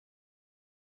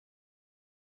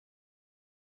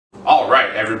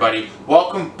Alright everybody,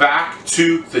 welcome back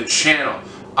to the channel.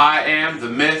 I am the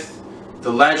myth,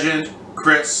 the legend,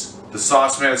 Chris, the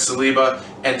Sauceman Saliba,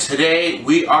 and today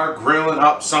we are grilling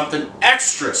up something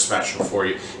extra special for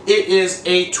you. It is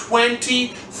a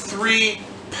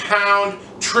 23-pound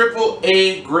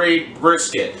AAA grade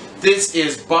brisket. This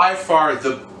is by far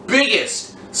the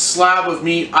biggest slab of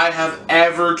meat I have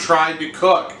ever tried to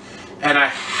cook. And I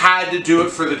had to do it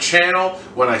for the channel.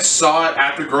 When I saw it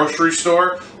at the grocery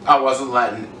store, I wasn't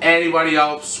letting anybody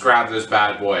else grab this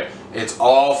bad boy. It's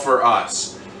all for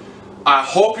us. I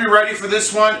hope you're ready for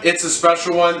this one. It's a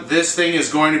special one. This thing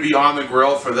is going to be on the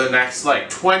grill for the next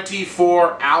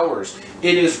 24 hours.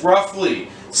 It is roughly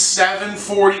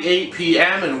 7:48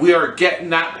 p.m. and we are getting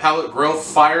that pellet grill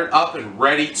fired up and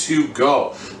ready to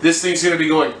go. This thing's going to be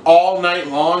going all night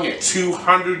long at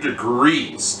 200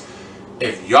 degrees.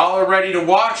 If y'all are ready to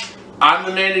watch, I'm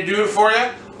the man to do it for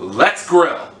you. Let's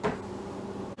grill.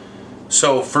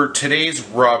 So for today's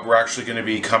rub, we're actually going to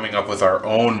be coming up with our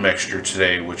own mixture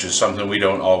today, which is something we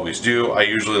don't always do. I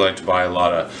usually like to buy a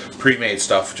lot of pre-made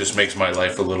stuff. It just makes my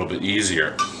life a little bit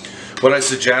easier. What I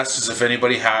suggest is if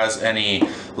anybody has any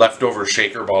leftover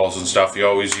shaker balls and stuff, you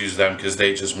always use them because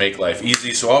they just make life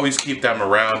easy. So always keep them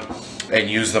around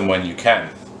and use them when you can.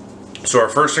 So our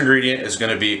first ingredient is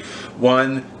going to be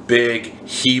 1 big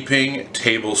heaping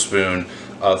tablespoon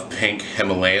of pink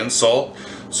Himalayan salt.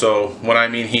 So when I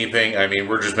mean heaping, I mean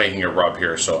we're just making a rub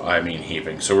here, so I mean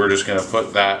heaping. So we're just going to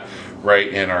put that right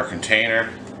in our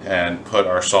container and put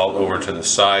our salt over to the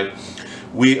side.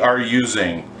 We are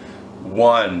using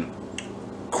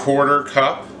 1/4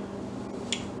 cup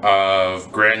of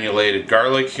granulated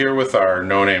garlic here with our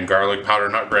no-name garlic powder.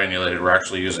 Not granulated, we're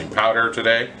actually using powder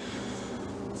today.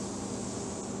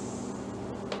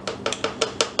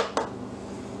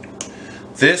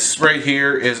 This right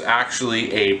here is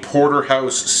actually a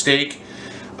porterhouse steak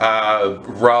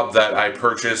rub that I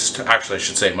purchased. Actually, I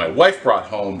should say my wife brought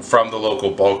home from the local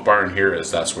bulk barn here,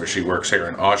 as that's where she works here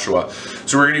in Oshawa.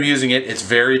 So we're going to be using it. It's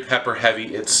very pepper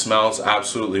heavy. It smells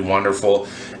absolutely wonderful.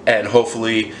 And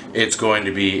hopefully it's going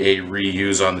to be a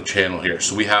reuse on the channel here.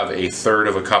 So we have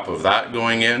 1/3 cup of that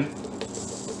going in.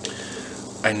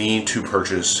 I need to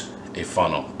purchase a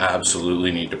funnel.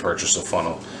 Absolutely need to purchase a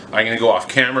funnel. I'm going to go off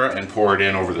camera and pour it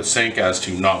in over the sink as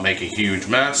to not make a huge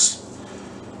mess.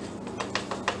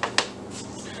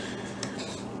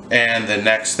 And the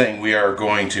next thing we are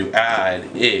going to add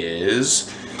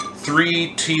is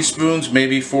 3 teaspoons,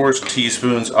 maybe 4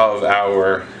 teaspoons of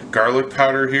our garlic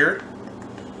powder here.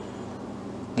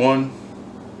 1,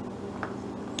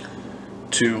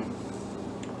 2,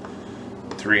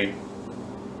 3,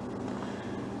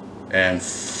 and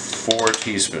 4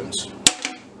 teaspoons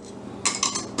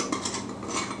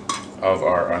of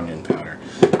our onion powder.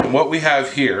 And what we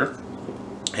have here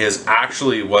is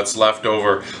actually what's left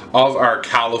over of our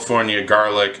California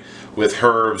garlic with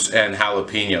herbs and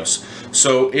jalapenos.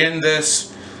 So in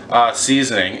this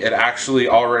seasoning, it actually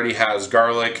already has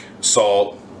garlic,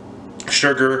 salt,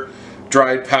 sugar,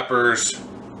 dried peppers,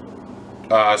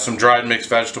 some dried mixed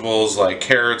vegetables like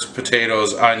carrots,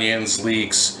 potatoes, onions,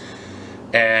 leeks,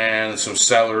 and some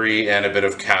celery and a bit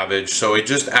of cabbage. So it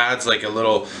just adds like a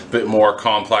little bit more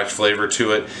complex flavor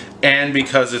to it, and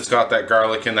because it's got that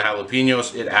garlic and the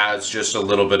jalapenos, it adds just a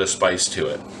little bit of spice to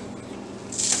it.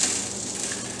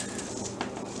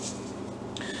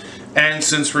 And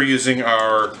since we're using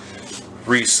our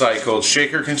recycled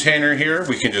shaker container here,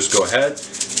 we can just go ahead,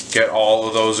 get all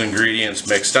of those ingredients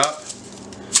mixed up.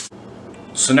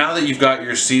 So now that you've got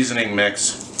your seasoning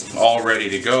mix all ready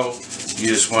to go, you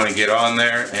just want to get on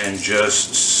there and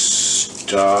just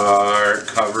start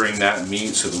covering that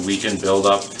meat so that we can build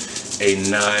up a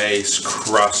nice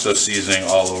crust of seasoning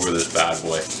all over this bad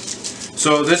boy.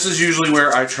 So this is usually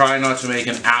where I try not to make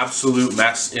an absolute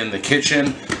mess in the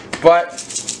kitchen, but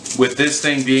with this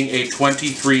thing being a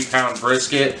 23-pound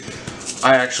brisket,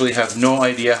 I actually have no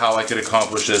idea how I could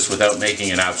accomplish this without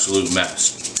making an absolute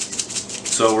mess.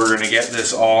 So we're going to get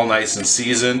this all nice and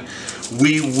seasoned.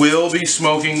 We will be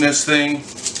smoking this thing,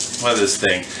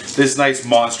 this nice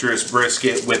monstrous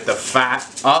brisket with the fat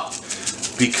up,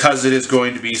 because it is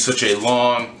going to be such a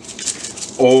long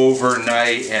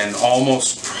overnight and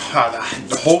almost,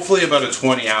 hopefully about a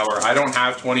 20-hour. I don't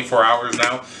have 24 hours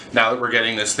now that we're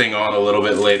getting this thing on a little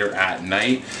bit later at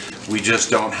night. We just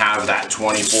don't have that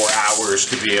 24 hours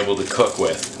to be able to cook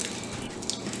with.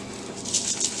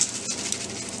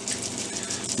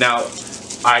 Now,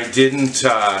 I didn't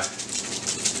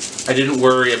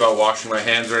worry about washing my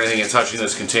hands or anything and touching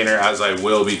this container, as I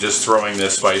will be just throwing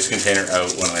this spice container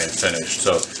out when I am finished.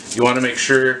 So you want to make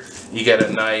sure you get a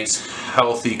nice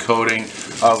healthy coating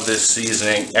of this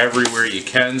seasoning everywhere you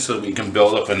can so that we can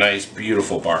build up a nice,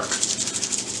 beautiful bark.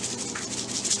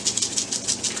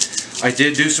 I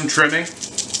did do some trimming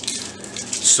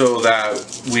so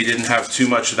that we didn't have too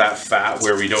much of that fat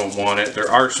where we don't want it.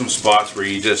 There are some spots where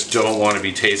you just don't want to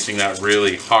be tasting that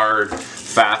really hard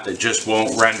fat that just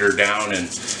won't render down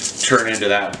and turn into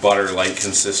that butter-like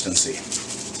consistency.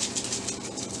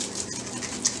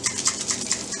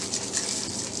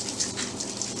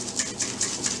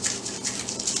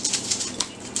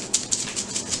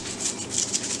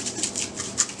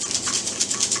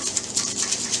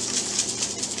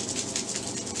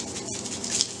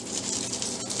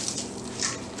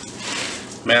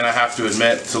 Man, I have to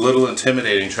admit, it's a little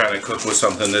intimidating trying to cook with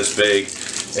something this big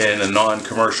in a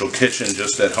non-commercial kitchen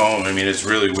just at home. I mean, it's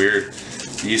really weird.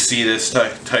 You see this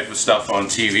type of stuff on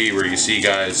TV where you see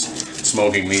guys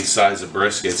smoking these size of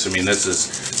briskets. I mean, this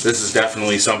is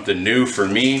definitely something new for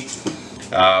me.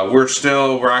 We're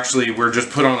just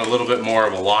put on a little bit more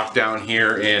of a lockdown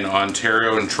here in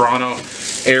Ontario and Toronto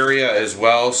area as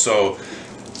well. So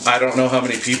I don't know how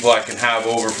many people I can have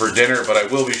over for dinner, but I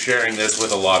will be sharing this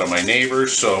with a lot of my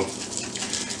neighbors. So,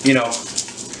 you know,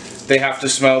 they have to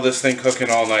smell this thing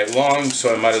cooking all night long,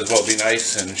 so I might as well be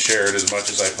nice and share it as much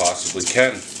as I possibly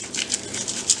can.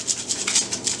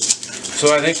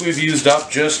 So I think we've used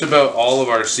up just about all of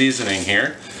our seasoning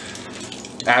here.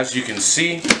 As you can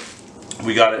see,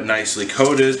 we got it nicely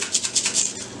coated,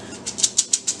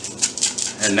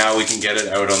 and now we can get it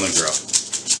out on the grill.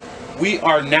 We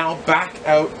are now back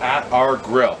out at our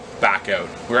grill.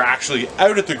 We're actually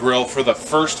out at the grill for the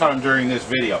first time during this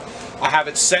video. I have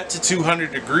it set to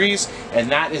 200 degrees, and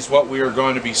that is what we are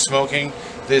going to be smoking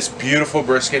this beautiful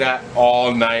brisket at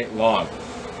all night long.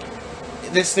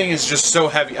 This thing is just so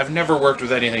heavy. I've never worked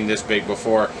with anything this big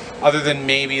before, other than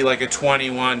maybe like a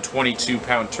 21, 22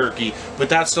 pound turkey, but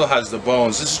that still has the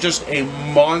bones. This is just a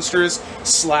monstrous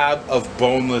slab of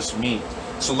boneless meat.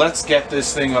 So let's get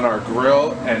this thing on our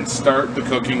grill and start the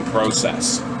cooking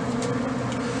process.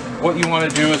 What you want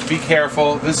to do is be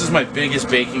careful. This is my biggest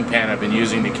baking pan I've been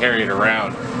using to carry it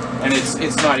around, and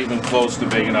it's not even close to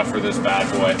big enough for this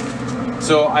bad boy.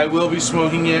 So I will be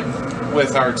smoking it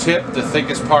with our tip, the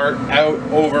thickest part, out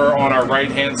over on our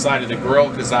right hand side of the grill,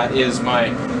 because that is my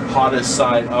hottest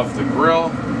side of the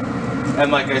grill.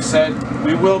 And like I said,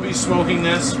 we will be smoking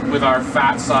this with our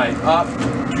fat side up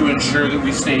to ensure that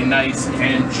we stay nice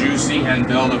and juicy and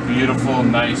build a beautiful,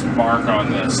 nice bark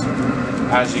on this.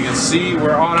 As you can see,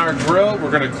 we're on our grill.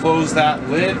 We're going to close that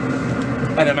lid,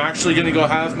 and I'm actually going to go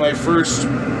have my first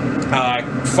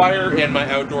fire in my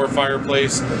outdoor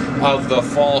fireplace of the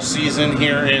fall season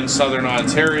here in southern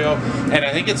Ontario, and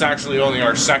I think it's actually only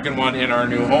our second one in our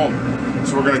new home.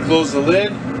 So we're going to close the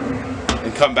lid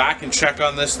and come back and check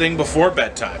on this thing before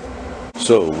bedtime.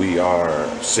 So we are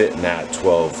sitting at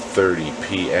 12:30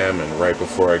 p.m. and right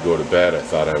before I go to bed, I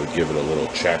thought I would give it a little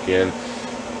check-in,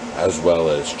 as well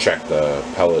as check the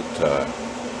pellet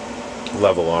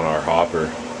level on our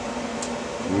hopper.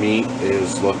 Meat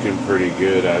is looking pretty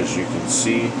good, as you can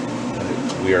see.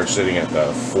 We are sitting at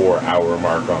the 4-hour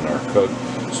mark on our cook,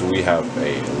 so we have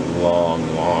a long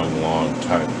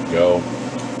time to go.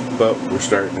 But we're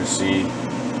starting to see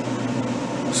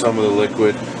some of the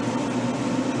liquid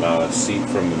seep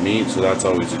from the meat, so that's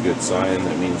always a good sign.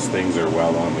 That means things are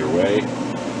well on their way.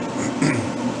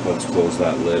 Let's close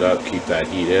that lid up, keep that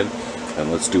heat in,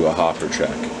 and let's do a hopper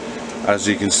check. As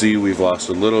you can see, we've lost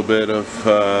a little bit of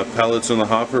pellets in the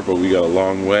hopper, but we got a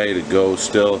long way to go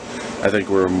still. I think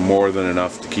we're more than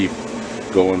enough to keep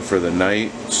going for the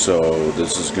night. So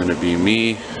this is going to be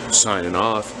me signing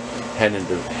off, headed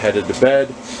to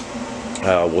bed.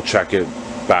 We'll check it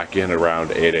back in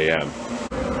around 8 a.m.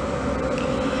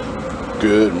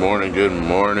 Good morning,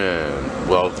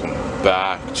 welcome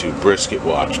back to Brisket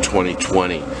Watch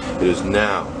 2020. It is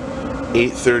now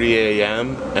 8:30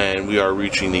 a.m. and we are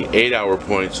reaching the 8-hour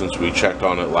point since we checked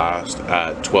on it last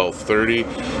at 12:30,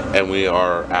 and we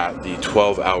are at the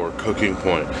 12-hour cooking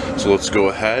point. So let's go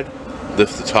ahead,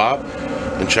 lift the top,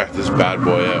 and check this bad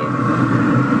boy out.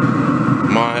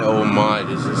 My oh my,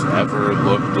 does this ever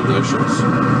look delicious.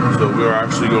 So we're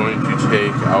actually going to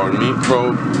take our meat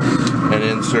probe and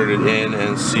insert it in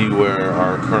and see where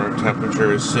our current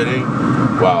temperature is sitting.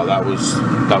 Wow, that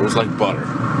was like butter.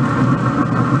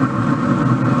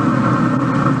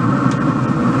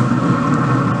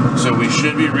 So we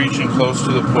should be reaching close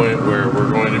to the point where we're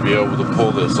going to be able to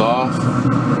pull this off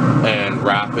and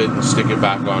wrap it and stick it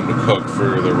back on to cook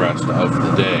for the rest of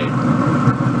the day.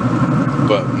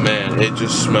 But man, it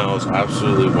just smells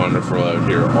absolutely wonderful out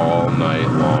here all night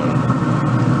long.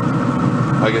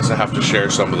 I guess I have to share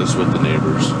some of this with the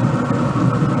neighbors.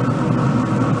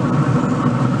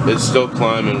 It's still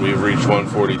climbing. We've reached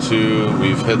 142.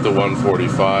 We've hit the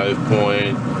 145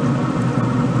 point.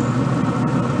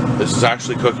 This is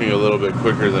actually cooking a little bit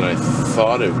quicker than I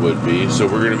thought it would be. So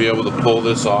we're going to be able to pull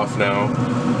this off now.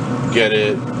 Get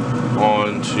it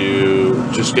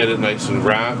just get it nice and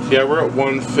wrapped. Yeah, we're at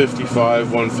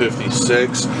 155,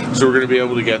 156. So we're going to be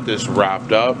able to get this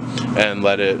wrapped up and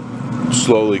let it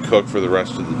slowly cook for the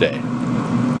rest of the day.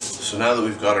 So now that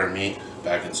we've got our meat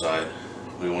back inside,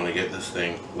 we want to get this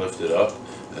thing lifted up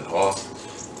and off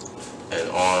and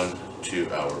on to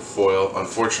our foil.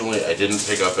 Unfortunately, I didn't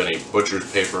pick up any butcher's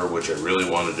paper, which I really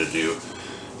wanted to do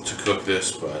to cook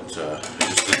this, but I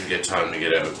just didn't get time to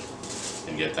get out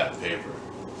and get that paper.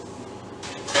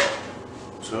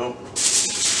 So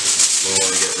we want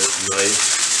to get this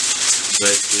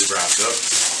nicely wrapped up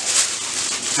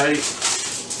tight,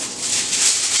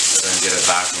 and then get it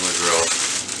back on the grill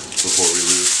before we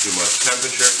lose too much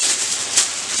temperature.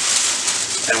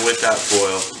 And with that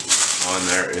foil on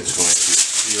there, it's going to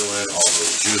seal in all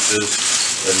those juices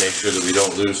and make sure that we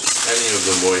don't lose any of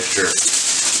the moisture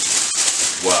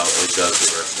while it does the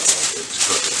rest of its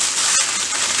cooking.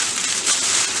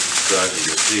 So as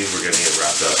you can see, we're getting it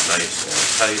wrapped up nice and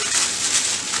tight.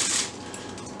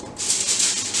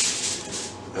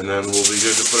 And then we'll be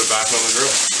good to put it back on the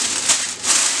grill.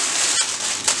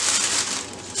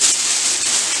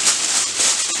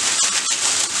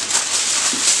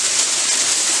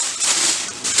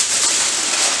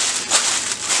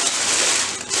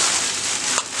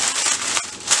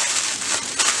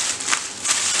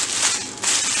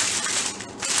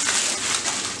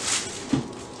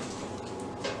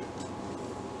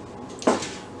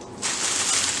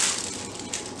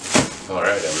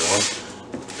 Alright everyone,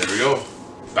 there we go,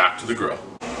 back to the grill.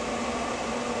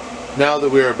 Now that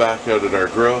we are back out at our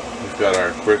grill, we've got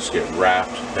our brisket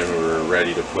wrapped and we're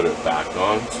ready to put it back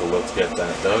on, so let's get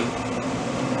that done.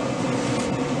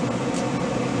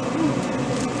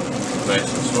 Nice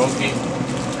and smoky,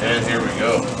 and here we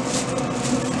go.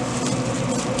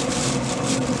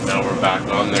 Now we're back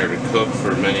on there to cook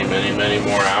for many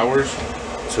more hours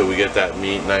until we get that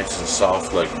meat nice and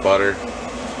soft like butter.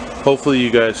 Hopefully you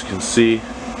guys can see.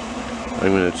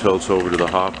 I'm going to tilt over to the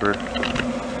hopper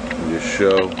and just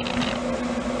show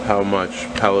how much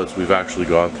pellets we've actually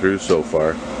gone through so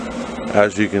far.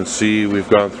 As you can see, we've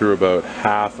gone through about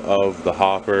half of the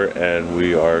hopper and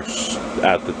we are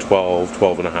at the 12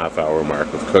 and a half hour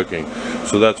mark of cooking.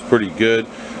 So that's pretty good.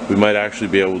 We might actually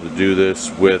be able to do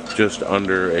this with just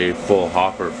under a full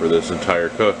hopper for this entire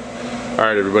cook.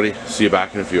 Alright everybody, see you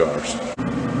back in a few hours.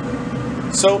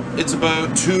 So it's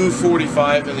about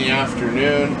 2:45 in the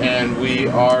afternoon and we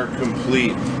are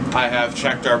complete. I have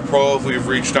checked our probe. We've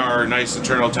reached our nice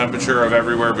internal temperature of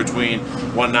everywhere between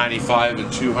 195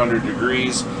 and 200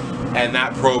 degrees, and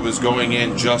that probe is going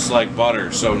in just like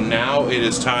butter. So now it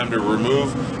is time to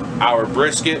remove our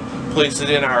brisket, place it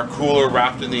in our cooler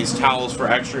wrapped in these towels for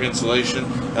extra insulation,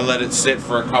 and let it sit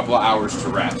for a couple of hours to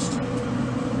rest.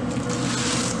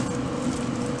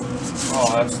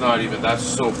 Oh, that's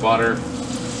so butter.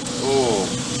 Oh.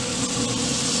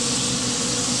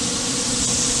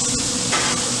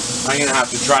 I'm gonna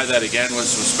have to try that again with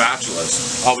some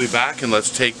spatulas. I'll be back and let's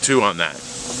take two on that.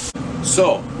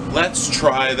 So, let's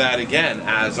try that again,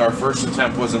 as our first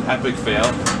attempt was an epic fail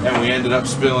and we ended up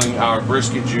spilling our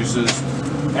brisket juices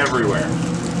everywhere.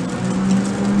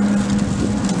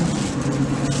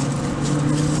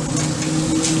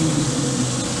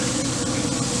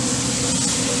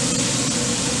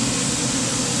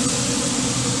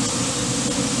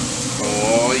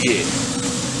 Yeah.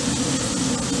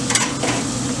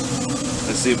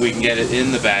 Let's see if we can get it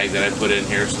in the bag that I put in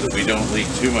here so that we don't leak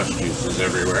too much juices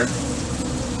everywhere.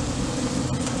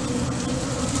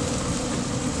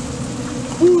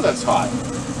 Ooh, that's hot.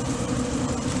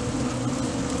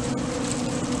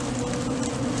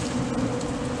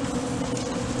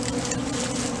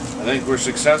 I think we're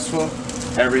successful.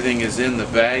 Everything is in the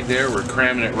bag there. We're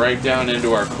cramming it right down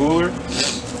into our cooler.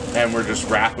 And we're just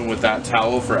wrapping with that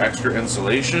towel for extra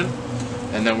insulation,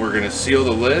 and then we're going to seal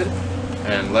the lid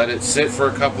and let it sit for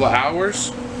a couple of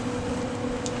hours,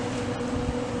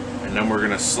 and then we're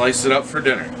going to slice it up for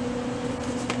dinner.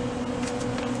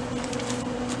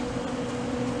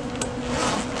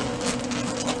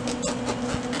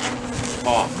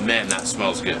 Oh man, that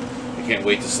smells good. I can't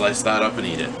wait to slice that up and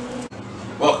eat it.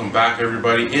 Welcome back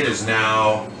everybody. It is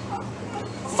now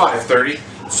 5:30.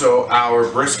 So our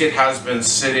brisket has been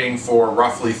sitting for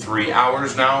roughly 3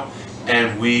 hours now,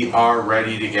 and we are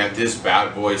ready to get this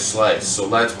bad boy sliced. So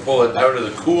let's pull it out of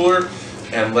the cooler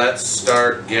and let's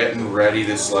start getting ready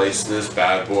to slice this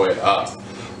bad boy up.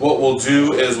 What we'll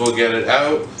do is we'll get it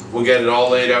out, We'll get it all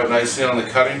laid out nicely on the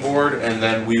cutting board, and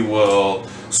then we will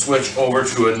switch over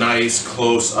to a nice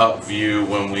close-up view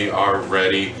when we are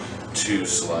ready to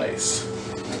slice.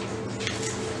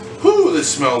 Whew,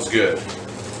 this smells good.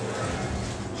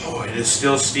 Oh, it is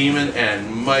still steaming and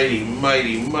mighty,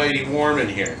 mighty, mighty warm in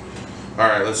here. All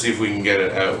right, let's see if we can get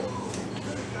it out.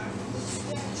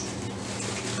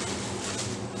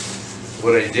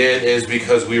 What I did is,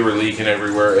 because we were leaking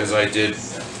everywhere, is I did...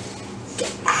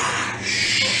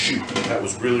 shoot, that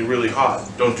was really, really hot.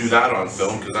 Don't do that on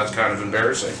film, because that's kind of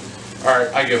embarrassing. All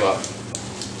right, I give up.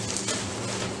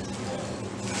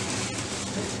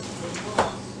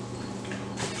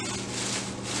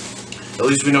 At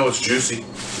least we know it's juicy.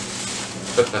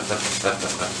 All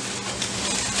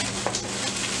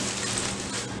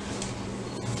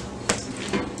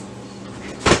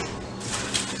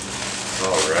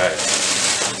right.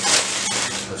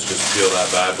 Let's just peel that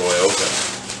bad boy open.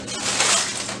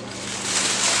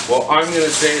 Well, I'm going to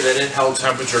say that it held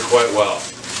temperature quite well.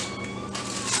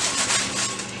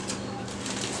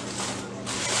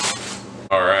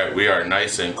 All right, we are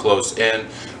nice and close in.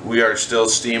 We are still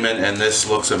steaming, and this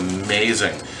looks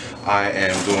amazing. I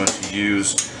am going to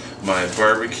use my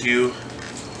barbecue.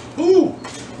 Ooh!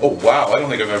 Oh wow, I don't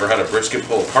think I've ever had a brisket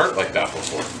pull apart like that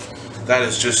before. That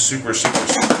is just super, super,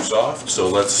 super soft. So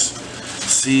let's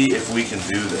see if we can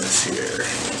do this here.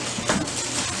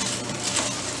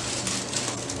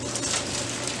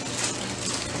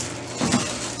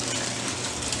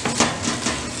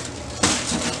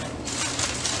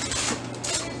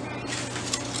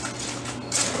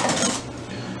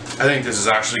 I think this is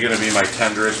actually going to be my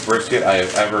tenderest brisket I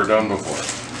have ever done before.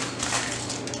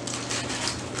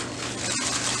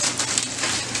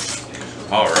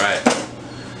 Alright.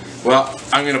 Well,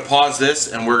 I'm going to pause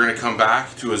this and we're going to come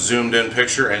back to a zoomed in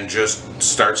picture and just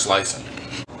start slicing.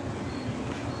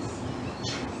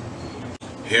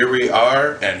 Here we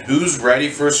are, and who's ready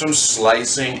for some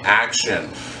slicing action?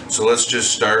 So let's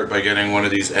just start by getting one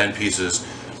of these end pieces.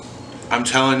 I'm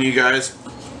telling you guys,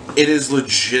 it is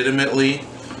legitimately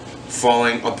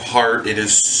falling apart. It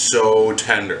is so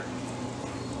tender.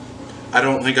 I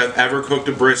don't think I've ever cooked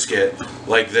a brisket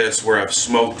like this where I've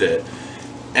smoked it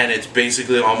and it's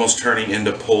basically almost turning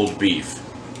into pulled beef.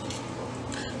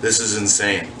 This is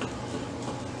insane.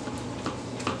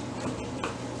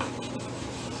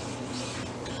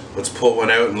 Let's pull one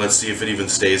out and let's see if it even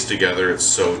stays together. It's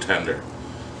so tender.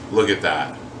 Look at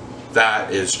that.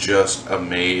 That is just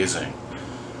amazing.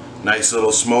 Nice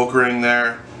little smoke ring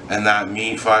there. And that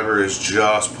meat fiber is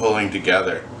just pulling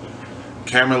together.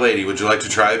 Camera lady, would you like to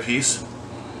try a piece?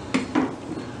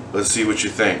 Let's see what you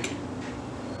think.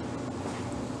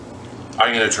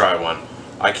 I'm gonna try one.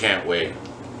 I can't wait.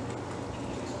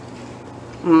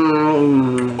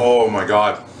 Oh my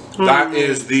god. That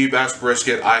is the best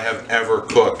brisket I have ever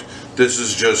cooked. This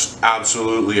is just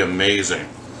absolutely amazing.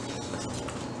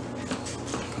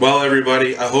 Well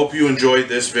everybody, I hope you enjoyed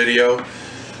this video.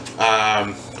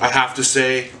 I have to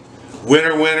say,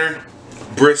 winner, winner,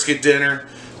 brisket dinner.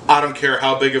 I don't care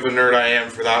how big of a nerd I am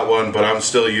for that one, but I'm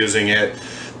still using it.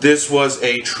 This was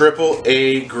a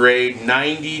AAA grade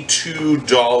 $92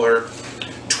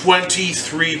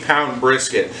 23-pound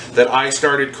brisket that I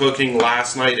started cooking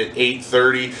last night at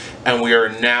 8:30, and we are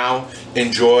now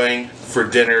enjoying for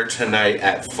dinner tonight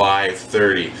at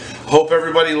 5:30. Hope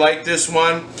everybody liked this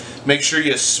one. Make sure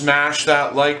you smash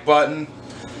that like button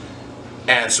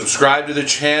and subscribe to the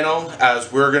channel,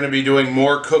 as we're going to be doing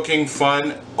more cooking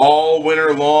fun all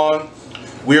winter long.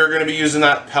 We are going to be using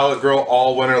that pellet grill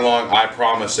all winter long, I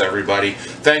promise everybody.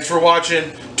 Thanks for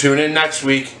watching. Tune in next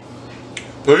week.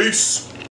 Peace.